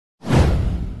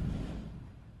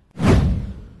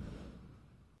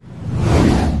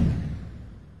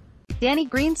Danny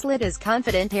Greenslade is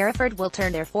confident Hereford will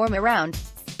turn their form around.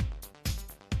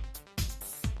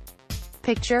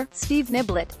 Picture, Steve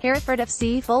Niblett, Hereford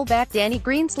FC fullback Danny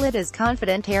Greenslade is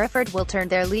confident Hereford will turn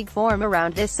their league form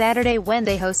around this Saturday when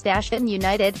they host Ashton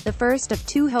United, the first of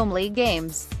 2 home league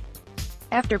games.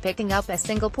 After picking up a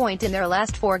single point in their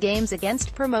last 4 games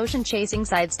against promotion-chasing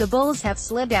sides, the Bulls have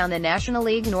slid down the National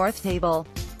League North table.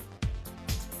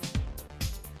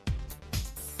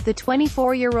 The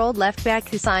 24-year-old left-back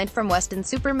who signed from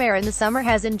Weston-Super-Mare in the summer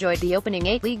has enjoyed the opening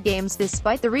 8 league games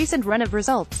despite the recent run of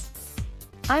results.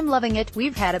 "I'm loving it.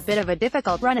 We've had a bit of a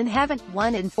difficult run and haven't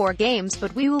won in 4 games,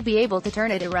 but we will be able to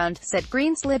turn it around," said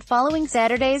Greenslade following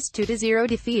Saturday's 2-0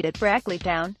 defeat at Brackley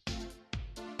Town.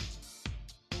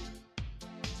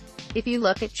 "If you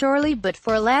look at Chorley, but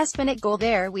for a last-minute goal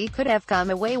there, we could have come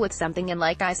away with something, and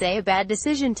like I say, a bad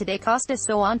decision today cost us,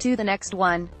 so on to the next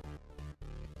one.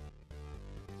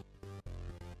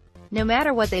 No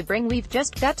matter what they bring, we've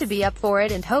just got to be up for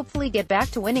it and hopefully get back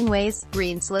to winning ways."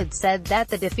 Greenslade said that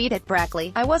the defeat at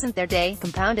Brackley, "I wasn't their day,"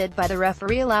 compounded by the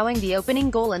referee allowing the opening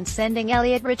goal and sending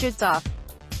Elliot Richards off.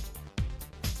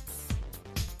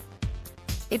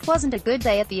 "It wasn't a good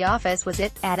day at the office, was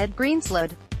it?" added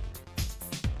Greenslade.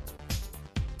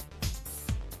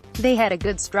 "They had a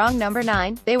good strong number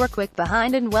 9, they were quick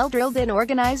behind and well drilled and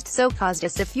organized, so caused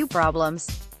us a few problems.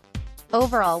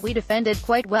 Overall we defended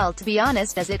quite well, to be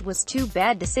honest, as it was too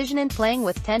bad decision, and playing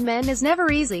with 10 men is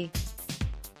never easy.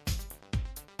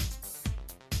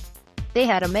 They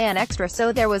had a man extra,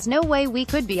 so there was no way we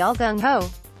could be all gung-ho.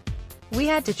 We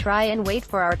had to try and wait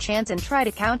for our chance and try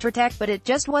to counterattack, but it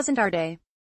just wasn't our day."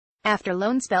 After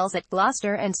loan spells at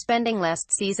Gloucester and spending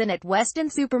last season at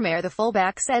Weston-Super-Mare, the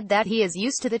fullback said that he is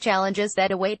used to the challenges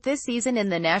that await this season in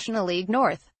the National League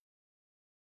North.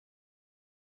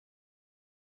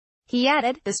 He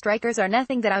added, "The strikers are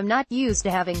nothing that I'm not used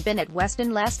to, having been at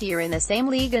Weston last year in the same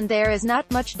league, and there is not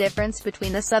much difference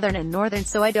between the Southern and Northern,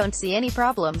 so I don't see any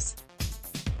problems.